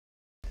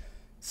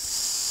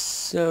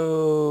So,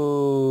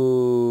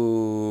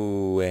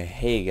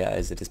 hey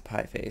guys, it is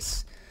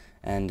Pieface,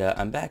 and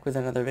I'm back with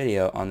another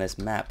video on this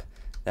map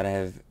that I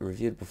have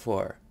reviewed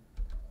before,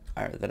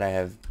 or that I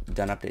have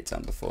done updates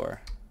on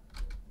before,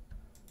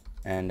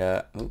 and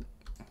I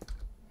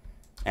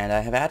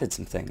have added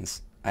some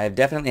things. I have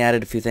definitely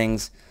added a few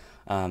things,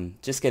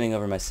 just getting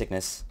over my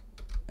sickness,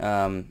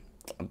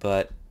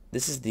 but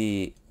this is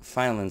the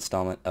final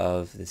installment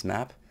of this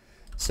map,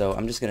 so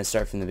I'm just going to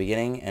start from the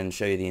beginning and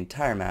show you the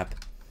entire map.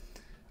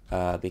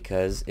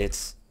 Because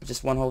it's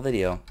just one whole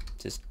video,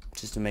 just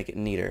to make it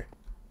neater.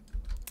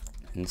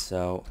 And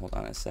so, hold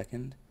on a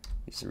second,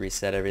 just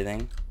reset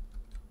everything.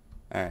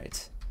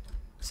 Alright,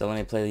 so let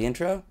me play the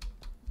intro,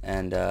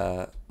 and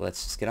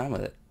let's just get on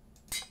with it.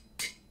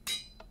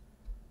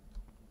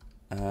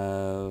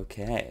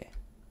 Okay,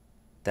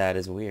 that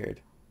is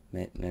weird.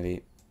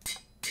 Maybe,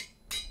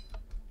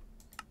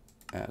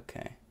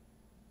 okay.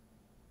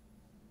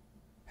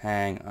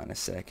 Hang on a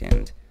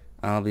second,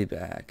 I'll be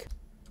back.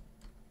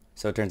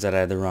 So it turns out I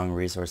had the wrong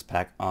resource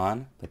pack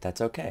on, but that's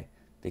okay,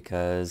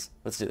 because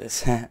let's do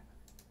this. Hi,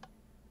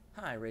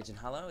 Raging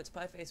Hollow, it's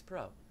Pieface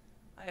Pro.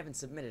 I haven't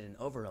submitted in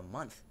over a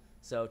month,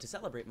 so to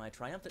celebrate my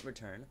triumphant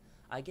return,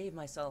 I gave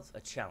myself a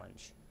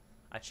challenge.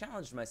 I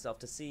challenged myself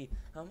to see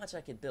how much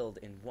I could build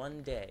in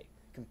one day,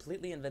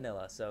 completely in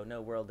vanilla, so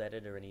no world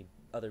edit or any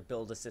other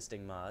build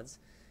assisting mods,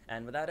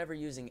 and without ever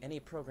using any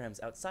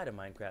programs outside of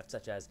Minecraft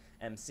such as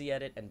MC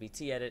Edit,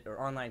 NBT Edit, or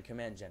online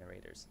command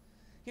generators.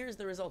 Here's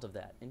the result of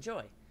that.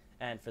 Enjoy!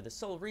 And for the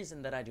sole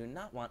reason that I do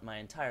not want my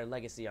entire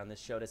legacy on this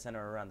show to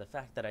center around the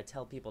fact that I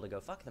tell people to go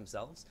fuck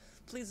themselves,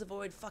 please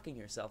avoid fucking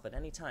yourself at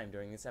any time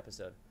during this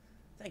episode.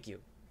 Thank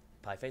you.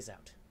 Pieface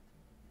out.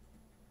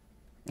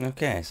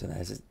 Okay, so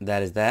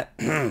that is that.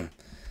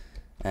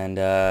 And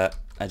I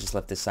just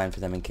left this sign for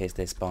them in case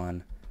they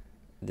spawn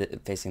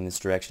facing this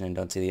direction and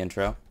don't see the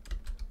intro.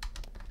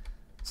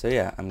 So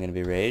yeah, I'm gonna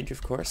be Rage,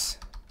 of course.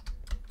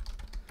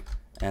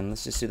 And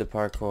let's just do the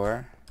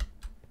parkour.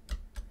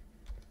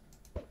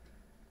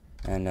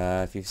 And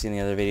if you've seen the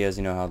other videos,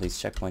 you know how these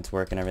checkpoints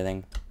work and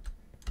everything.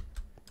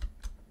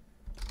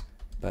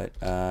 But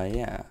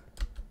yeah,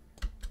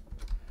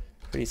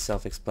 pretty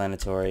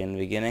self-explanatory in the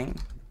beginning.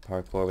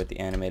 Parkour with the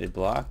animated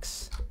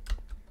blocks.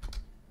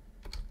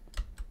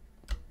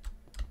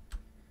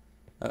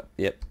 Oh,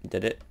 yep,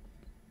 did it.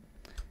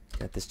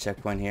 Got this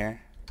checkpoint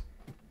here.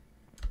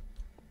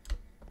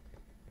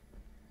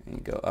 And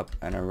you go up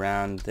and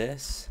around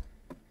this.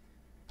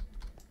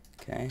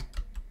 Okay,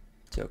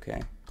 it's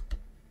okay.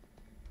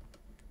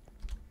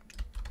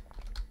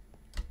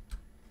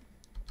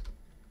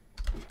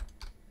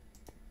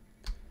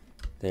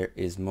 There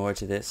is more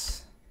to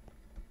this,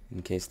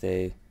 in case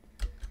they,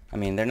 I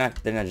mean, they're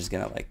not just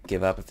gonna like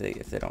give up if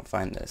they don't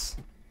find this.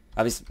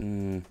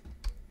 Obviously,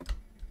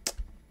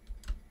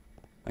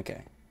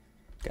 okay,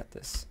 got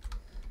this.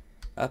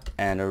 Up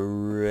and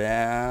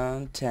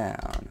around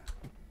town.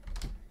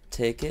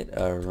 Take it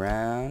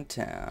around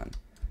town.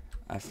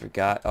 I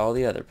forgot all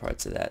the other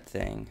parts of that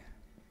thing.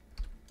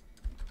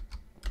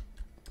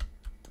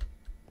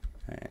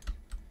 Alright.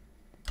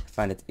 I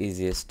find it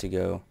easiest to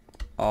go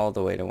all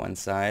the way to one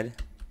side.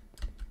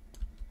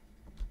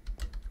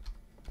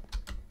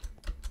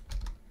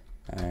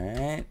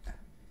 Alright,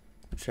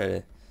 I'll try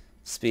to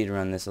speed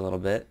run this a little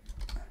bit.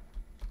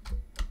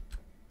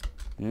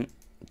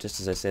 Just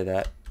as I say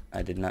that,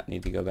 I did not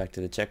need to go back to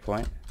the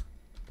checkpoint.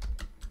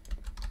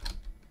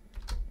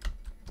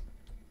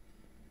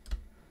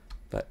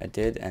 But I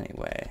did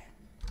anyway.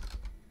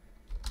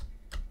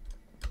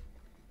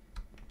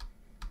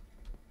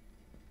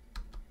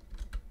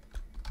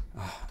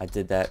 Oh, I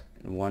did that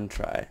in one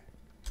try.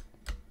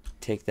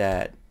 Take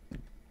that,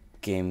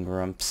 Game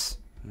Grumps.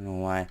 I don't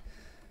know why.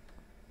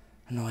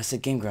 I know I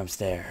said Game Grumps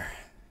there,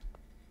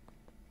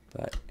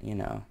 but you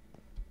know.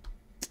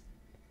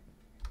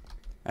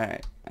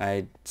 Alright,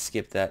 I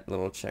skipped that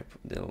little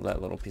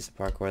that little piece of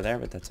parkour there,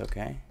 but that's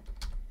okay.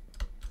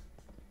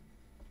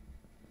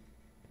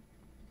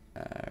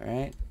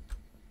 Alright.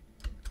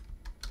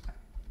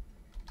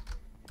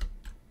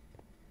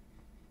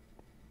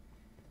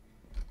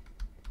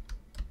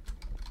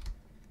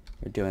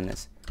 We're doing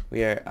this.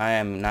 I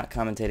am not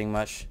commentating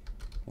much.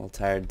 A little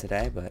tired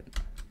today, but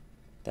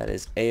that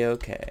is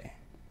a-okay.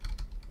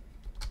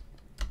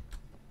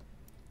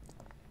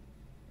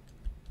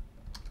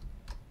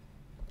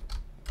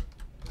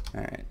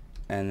 Alright,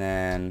 and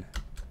then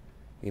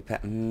we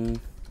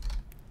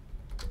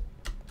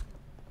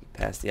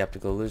past the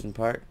optical illusion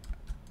part.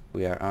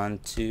 We are on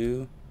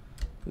to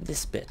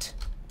this bit.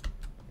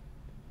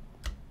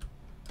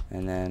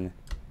 And then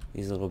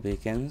these little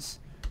beacons,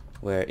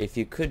 where if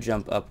you could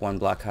jump up one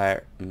block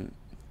higher,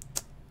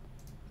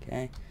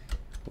 okay,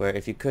 where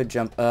if you could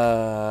jump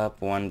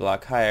up one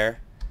block higher,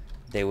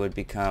 they would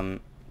become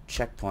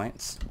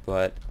checkpoints,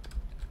 but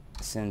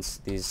since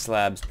these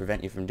slabs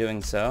prevent you from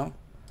doing so,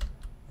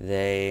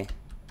 they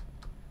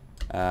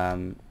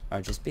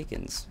are just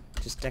beacons,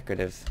 just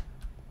decorative.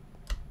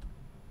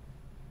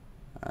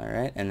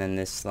 Alright, and then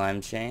this slime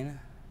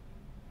chain.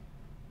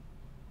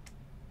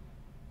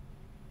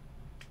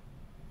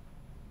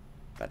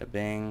 Bada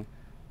bing,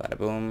 bada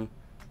boom,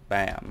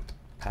 bam,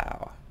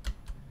 pow.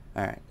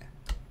 Alright.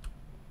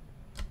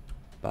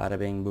 Bada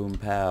bing, boom,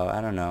 pow.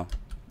 I don't know.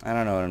 I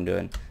don't know what I'm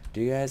doing.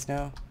 Do you guys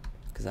know?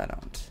 Because I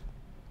don't.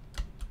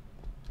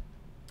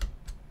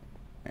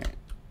 Alright.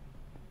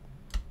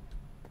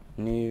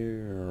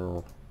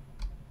 Near.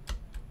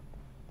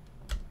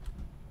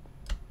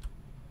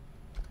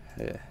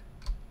 Alright.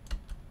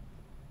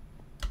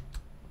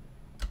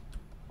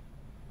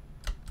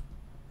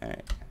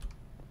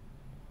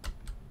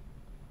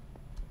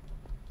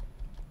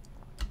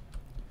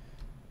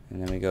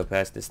 And then we go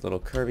past this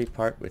little curvy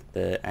part with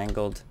the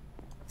angled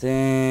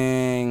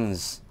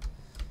things.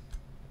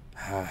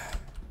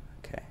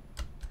 Okay.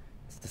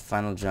 So the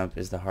final jump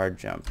is the hard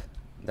jump.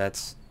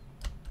 That's...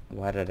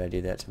 Why did I do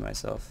that to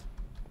myself?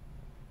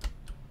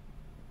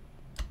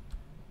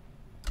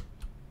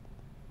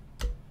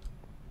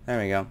 There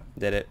we go.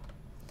 Did it.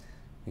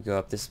 We go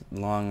up this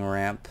long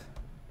ramp.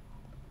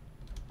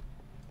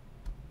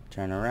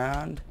 Turn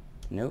around.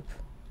 Nope.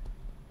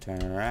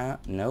 Turn around.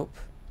 Nope.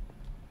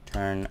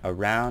 Turn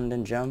around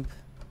and jump.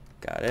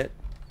 Got it.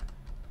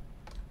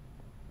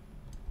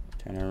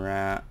 Turn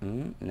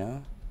around.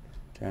 No.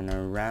 Turn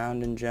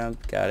around and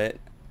jump. Got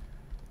it.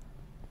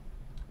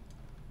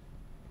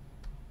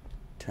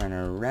 Turn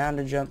around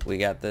and jump. We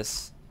got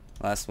this.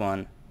 Last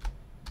one.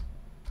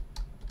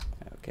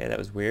 Okay, that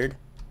was weird.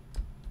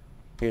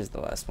 Here's the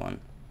last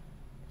one.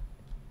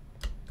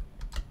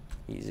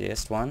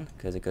 Easiest one,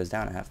 because it goes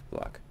down a half a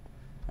block.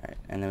 Alright,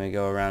 and then we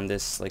go around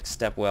this like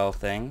step well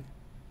thing.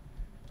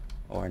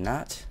 Or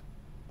not.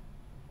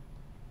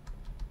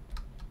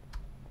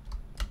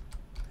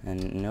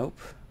 And nope.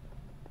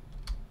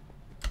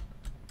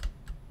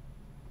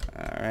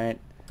 Alright,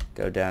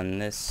 go down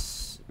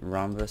this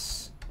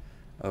rhombus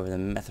over the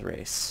meth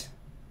race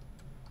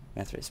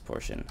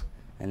portion.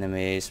 And then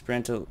we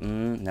sprint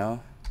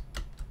no.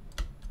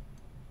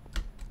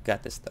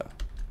 Got this though.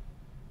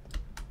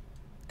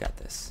 Got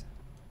this.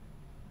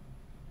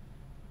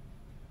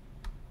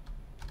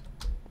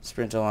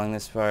 Sprint along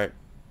this part.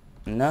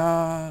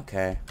 No,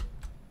 okay.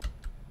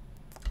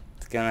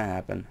 It's gonna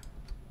happen.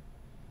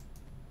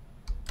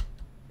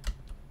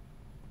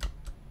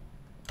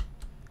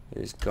 It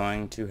is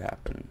going to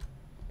happen.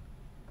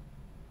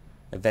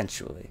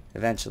 Eventually.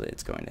 Eventually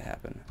it's going to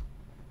happen.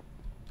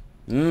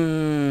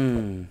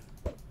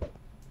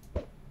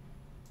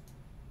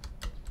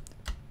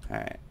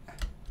 Alright.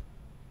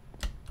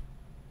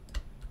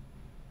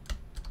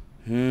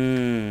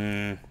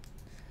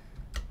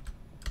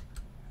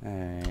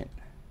 Alright.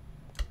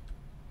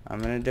 I'm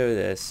gonna do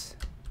this.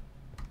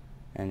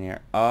 And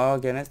you're all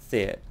gonna see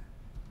it.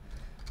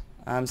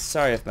 I'm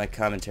sorry if my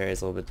commentary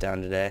is a little bit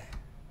down today.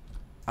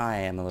 I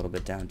am a little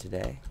bit down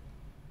today.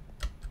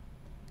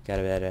 Got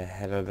a bit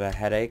of a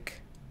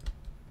headache.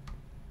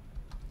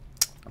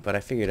 But I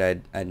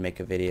figured I'd make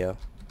a video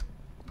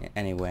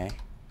anyway.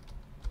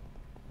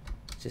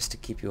 Just to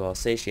keep you all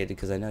satiated,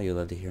 because I know you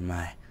love to hear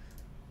my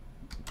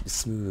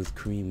smooth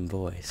cream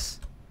voice.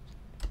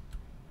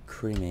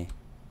 Creamy.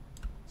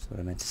 That's what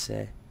I meant to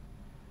say.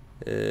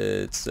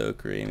 It's so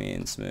creamy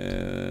and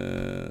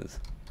smooth.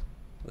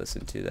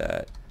 Listen to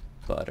that.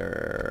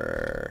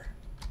 Butter.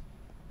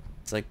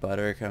 It's like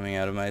butter coming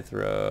out of my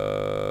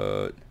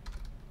throat.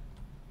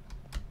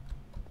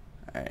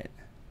 Alright.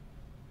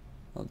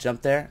 I'll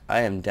jump there.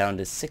 I am down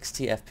to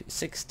 60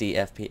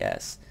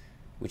 FPS,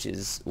 which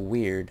is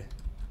weird.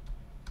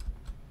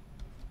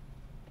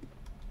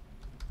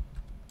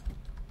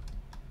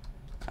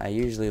 I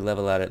usually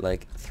level out at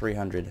like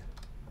 300.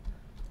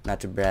 Not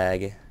to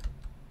brag.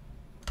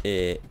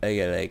 I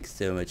got like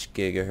so much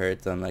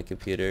gigahertz on my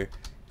computer.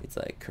 It's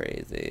like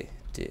crazy,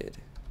 dude.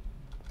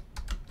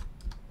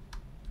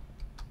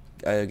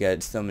 I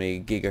got so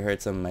many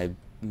gigahertz on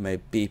my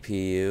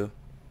BPU.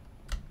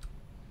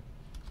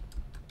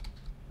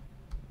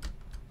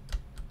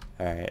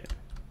 Alright.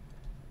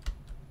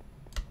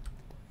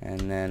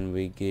 And then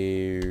we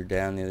gear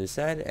down the other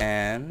side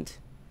and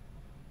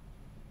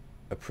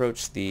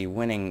approach the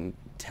winning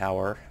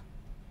tower.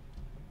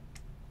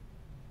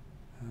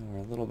 We're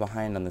a little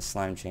behind on the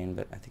slime chain,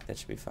 but I think that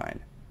should be fine.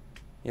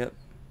 Yep.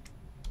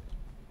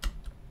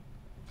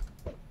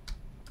 At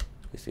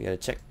least we gotta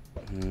check.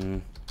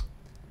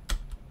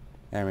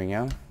 There we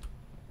go.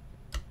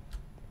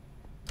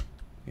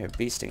 We are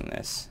beasting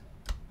this.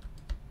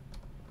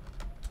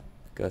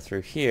 Go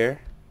through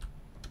here.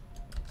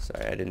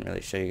 Sorry, I didn't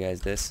really show you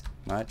guys this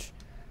much.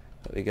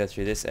 But we go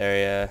through this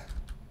area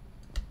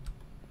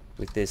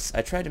with this.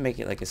 I tried to make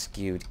it like a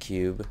skewed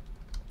cube,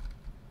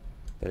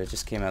 but it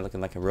just came out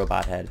looking like a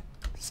robot head,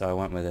 so I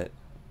went with it.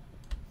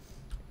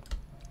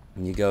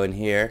 And you go in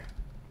here,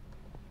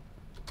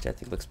 which I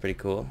think looks pretty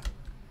cool.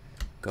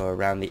 Go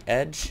around the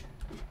edge,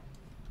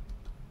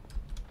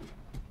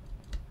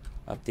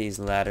 up these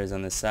ladders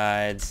on the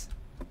sides,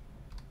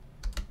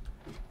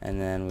 and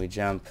then we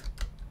jump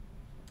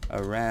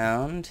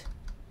around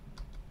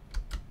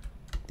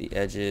the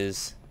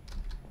edges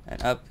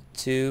and up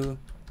to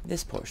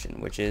this portion,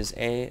 which is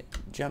a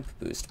jump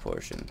boost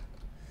portion.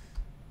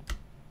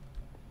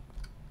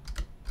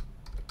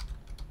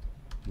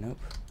 Nope.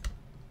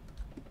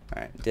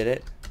 Alright, did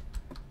it.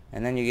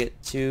 And then you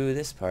get to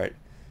this part. It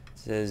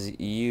says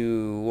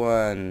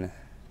U1.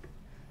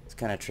 It's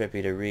kind of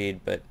trippy to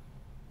read, but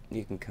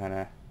you can kind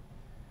of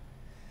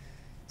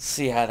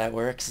see how that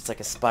works. It's like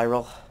a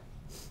spiral.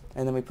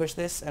 And then we push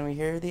this and we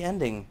hear the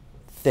ending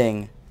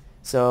thing.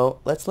 So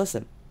let's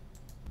listen.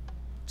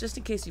 Just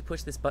in case you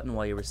push this button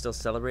while you were still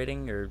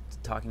celebrating or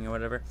talking or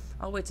whatever,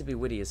 I'll wait to be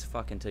witty as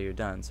fuck until you're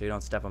done so you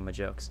don't step on my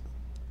jokes.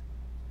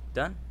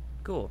 Done?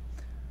 Cool.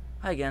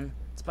 Hi again,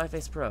 it's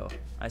Pieface Pro.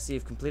 I see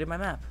you've completed my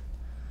map.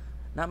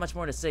 Not much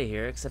more to say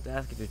here except to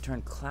ask if you've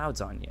turned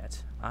clouds on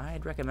yet.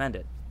 I'd recommend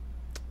it.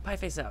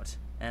 Pieface out.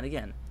 And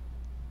again,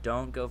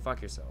 don't go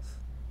fuck yourself.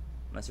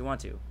 Unless you want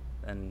to.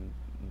 Then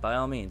by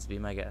all means, be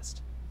my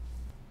guest.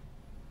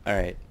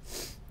 Alright.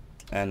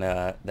 And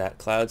that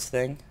clouds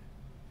thing,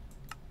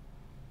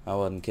 I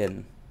wasn't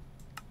kidding.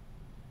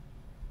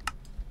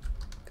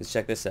 Because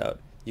check this out.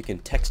 You can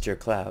texture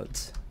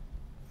clouds.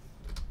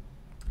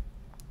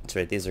 That's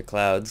right, these are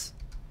clouds.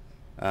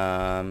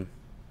 Didn't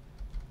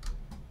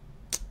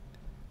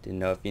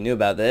know if you knew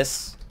about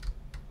this,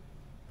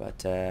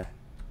 but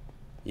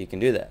you can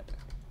do that.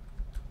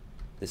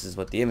 This is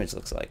what the image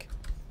looks like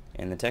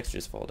in the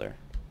textures folder.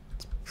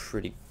 It's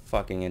pretty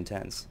fucking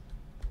intense.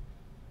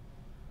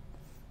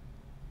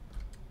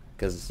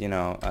 Because, you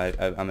know,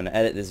 I'm going to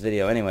edit this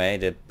video anyway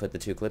to put the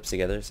two clips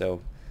together,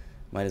 so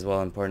might as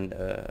well import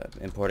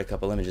a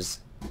couple images.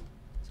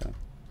 So,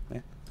 yeah.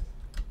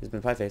 This has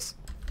been Pieface.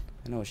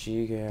 I know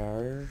she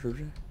cares.